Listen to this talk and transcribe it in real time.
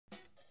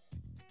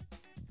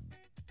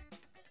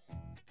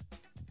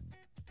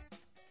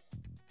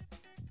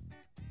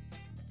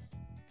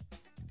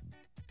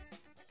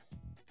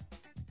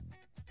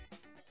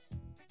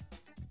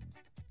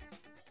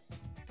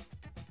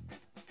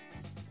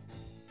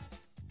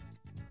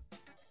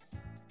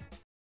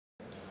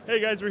Hey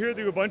guys, we're here at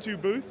the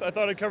Ubuntu booth. I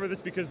thought I'd cover this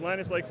because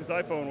Linus likes his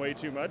iPhone way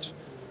too much.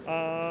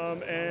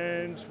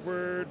 And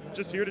we're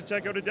just here to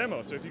check out a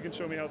demo, so if you can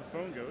show me how the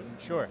phone goes.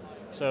 Sure.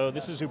 So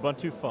this is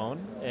Ubuntu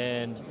phone,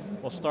 and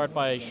we'll start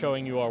by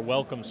showing you our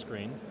welcome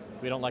screen.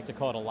 We don't like to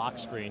call it a lock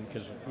screen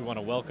because we want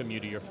to welcome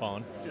you to your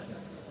phone.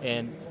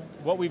 And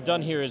what we've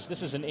done here is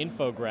this is an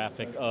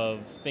infographic of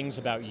things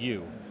about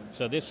you.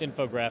 So this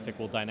infographic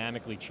will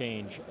dynamically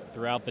change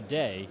throughout the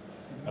day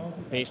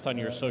based on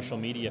your social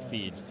media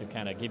feeds to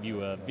kind of give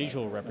you a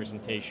visual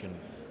representation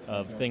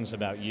of things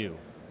about you.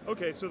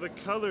 Okay, so the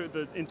color,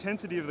 the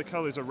intensity of the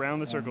colors around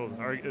the circle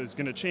is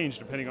going to change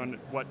depending on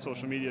what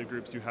social media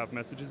groups you have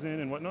messages in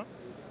and whatnot?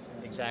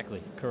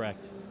 Exactly,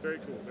 correct. Very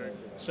cool, very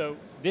cool. So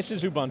this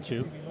is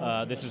Ubuntu.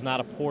 This is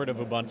not a port of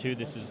Ubuntu.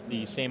 This is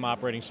the same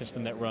operating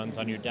system that runs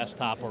on your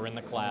desktop or in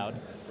the cloud.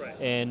 Right.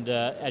 And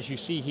as you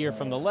see here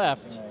from the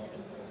left,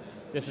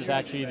 this is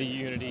actually the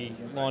Unity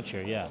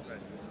launcher, yeah. Right.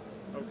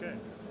 Okay.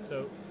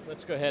 So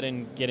let's go ahead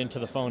and get into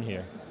the phone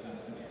here.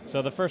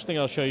 So the first thing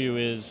I'll show you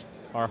is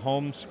our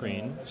home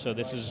screen. So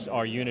this is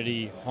our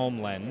Unity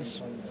home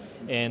lens.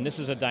 And this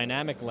is a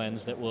dynamic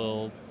lens that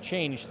will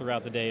change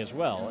throughout the day as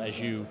well as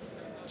you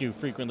do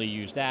frequently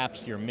used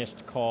apps, your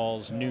missed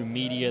calls, new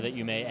media that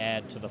you may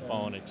add to the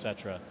phone,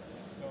 etc.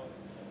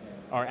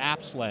 Our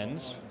apps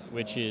lens,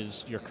 which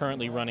is your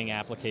currently running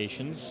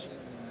applications,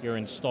 your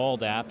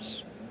installed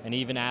apps, and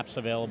even apps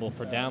available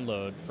for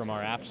download from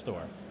our app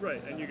store.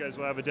 Right, and you guys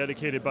will have a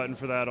dedicated button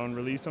for that on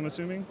release, I'm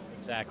assuming?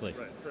 Exactly.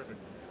 Right, perfect.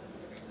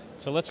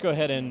 So let's go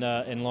ahead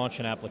and launch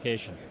an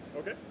application.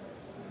 Okay.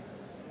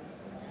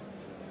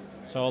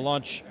 So I'll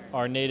launch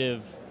our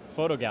native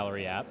photo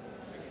gallery app.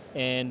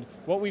 And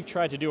what we've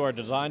tried to do, our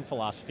design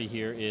philosophy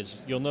here is,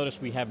 you'll notice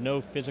we have no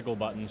physical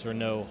buttons or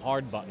no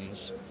hard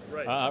buttons,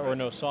 or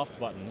no soft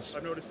buttons.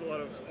 I've noticed a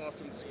lot of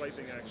awesome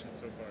swiping action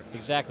so far.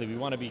 Exactly, we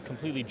want to be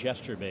completely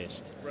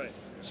gesture-based. Right.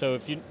 So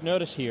if you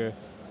notice here,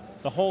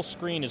 the whole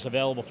screen is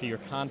available for your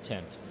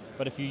content,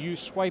 but if you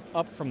swipe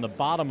up from the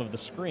bottom of the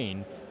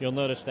screen, you'll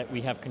notice that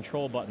we have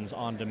control buttons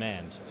on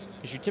demand,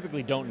 because you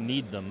typically don't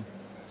need them,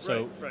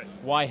 so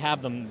why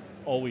have them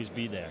always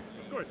be there?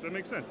 Of course, that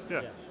makes sense,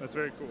 yeah. That's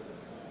very cool.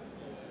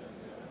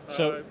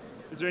 So,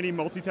 is there any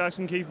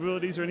multitasking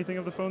capabilities or anything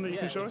of the phone that you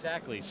can show us?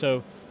 Exactly.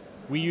 So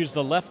we use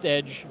the left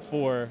edge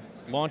for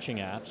launching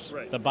apps,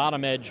 the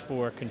bottom edge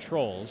for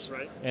controls,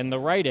 and the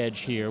right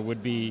edge here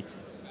would be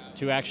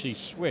to actually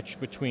switch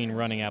between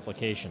running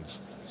applications.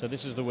 So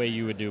this is the way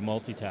you would do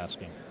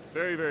multitasking.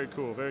 Very, very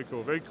cool, very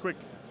cool. Very quick,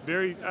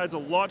 adds a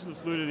lot to the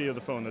fluidity of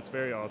the phone. That's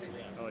very awesome.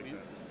 I like that.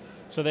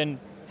 So then,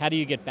 how do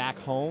you get back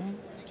home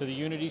to the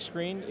Unity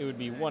screen? It would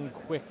be one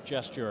quick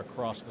gesture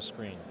across the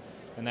screen,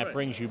 and that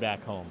brings you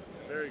back home.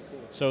 Very cool.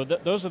 So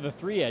those are the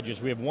three edges.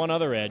 We have one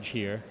other edge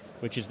here,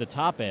 which is the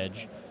top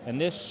edge, and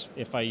this,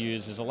 if I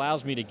use,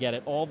 allows me to get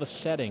at all the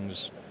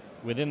settings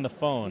within the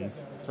phone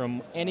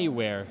from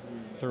anywhere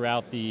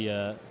throughout the...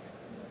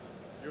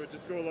 You would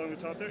just go along the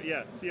top there?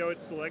 Yeah, see how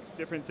it selects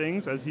different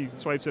things as he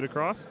swipes it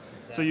across?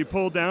 Exactly. So you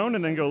pull down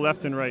and then go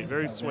left and right.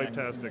 Very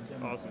swipe-tastic,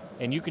 awesome.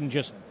 And you can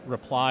just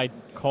reply,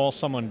 call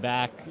someone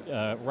back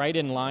right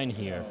in line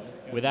here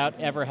without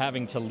ever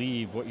having to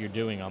leave what you're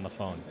doing on the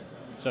phone.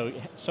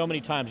 So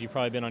many times you've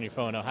probably been on your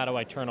phone, oh, how do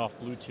I turn off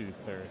Bluetooth,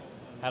 or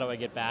how do I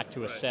get back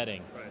to a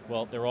setting?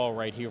 Well, they're all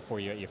right here for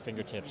you at your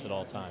fingertips at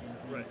all time.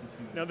 Right.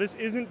 Now this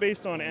isn't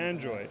based on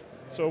Android,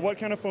 so what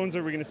kind of phones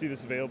are we going to see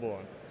this available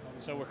on?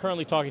 So we're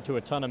currently talking to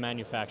a ton of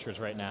manufacturers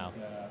right now.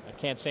 I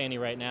can't say any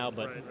right now,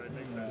 but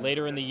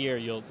later in the year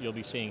you'll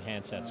be seeing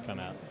handsets come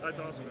out. That's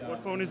awesome.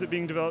 What phone is it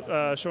being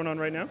developed, shown on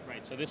right now?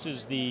 Right, so this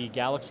is the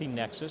Galaxy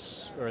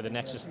Nexus, or the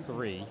Nexus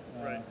 3,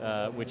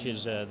 which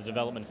is the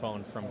development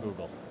phone from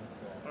Google.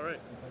 All right.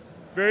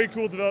 Very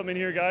cool development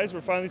here, guys.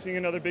 We're finally seeing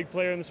another big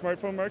player in the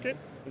smartphone market.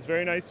 It's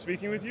very nice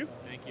speaking with you.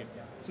 Thank you.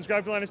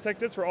 Subscribe to Linus Tech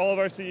Tips for all of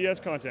our CES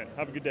content.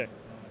 Have a good day.